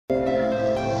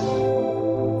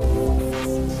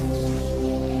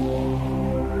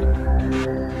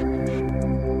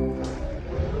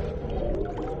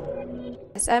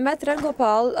I met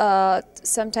Rangopal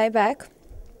some time back.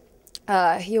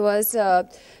 He was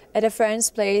at a friend's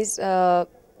place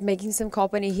making some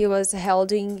company. He was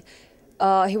holding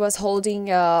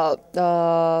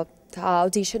the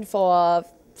audition for a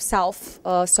South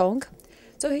song.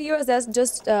 So he was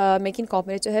just making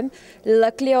company to him.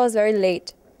 Luckily, I was very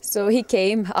late. So he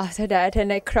came after that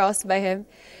and I crossed by him.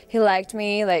 He liked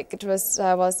me, like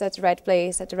I was at the right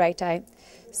place at the right time.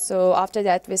 So after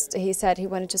that, he said he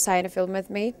wanted to sign a film with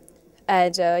me.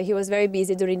 And he was very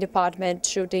busy during department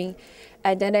shooting.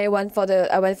 And then I went for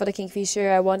the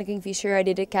Kingfisher. I won the Kingfisher. I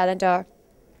did a calendar.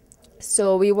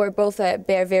 So we were both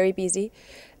very busy.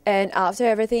 And after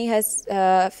everything has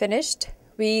finished,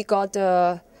 we got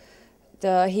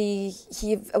he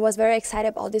was very excited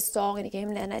about this song, and he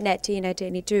came, and Natty, I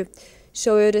need to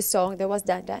show you the song that was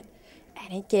done. And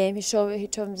he came, he told me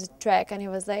the track, and he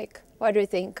was like, what do you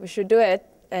think? We should do it.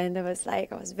 And I was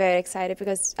very excited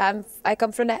because I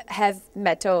come from a heavy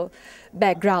metal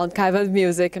background kind of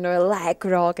music, and I like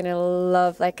rock, and I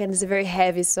love and it's a very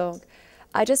heavy song.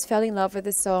 I just fell in love with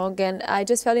the song, and I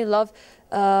just fell in love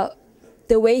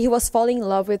the way he was falling in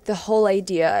love with the whole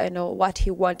idea, what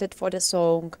he wanted for the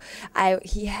song.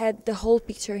 He had the whole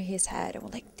picture in his head. I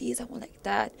want like this, I want like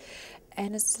that.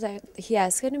 And it's like, he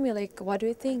asked me, like, what do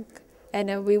you think?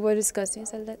 And we were discussing, he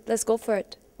said, let's go for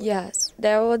it. Yes,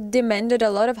 that demanded a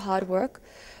lot of hard work.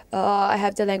 I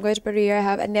have the language barrier.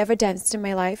 I never danced in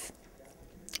my life,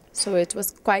 so it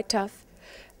was quite tough.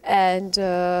 And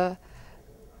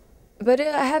but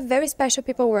I have very special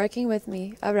people working with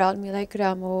me, around me, like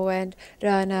Ramu and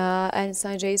Rana and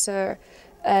Sanjay sir,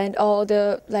 and all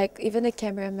the, even the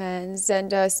cameramans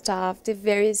and the staff. They're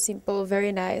very simple,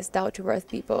 very nice, down-to-earth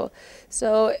people.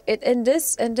 So in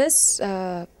this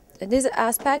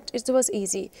aspect, it was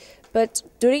easy. But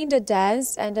during the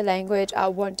dance and the language, I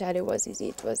won't tell it was easy.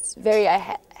 It was I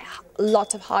had a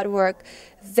lot of hard work,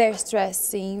 very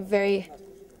stressing, very...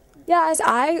 Yes,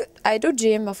 I do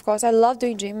gym, of course. I love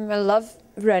doing gym. I love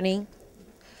running.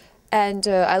 And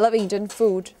I love Indian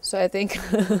food. So I think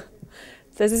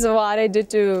this is what I do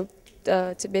to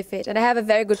be fit. And I have a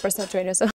very good personal trainer. So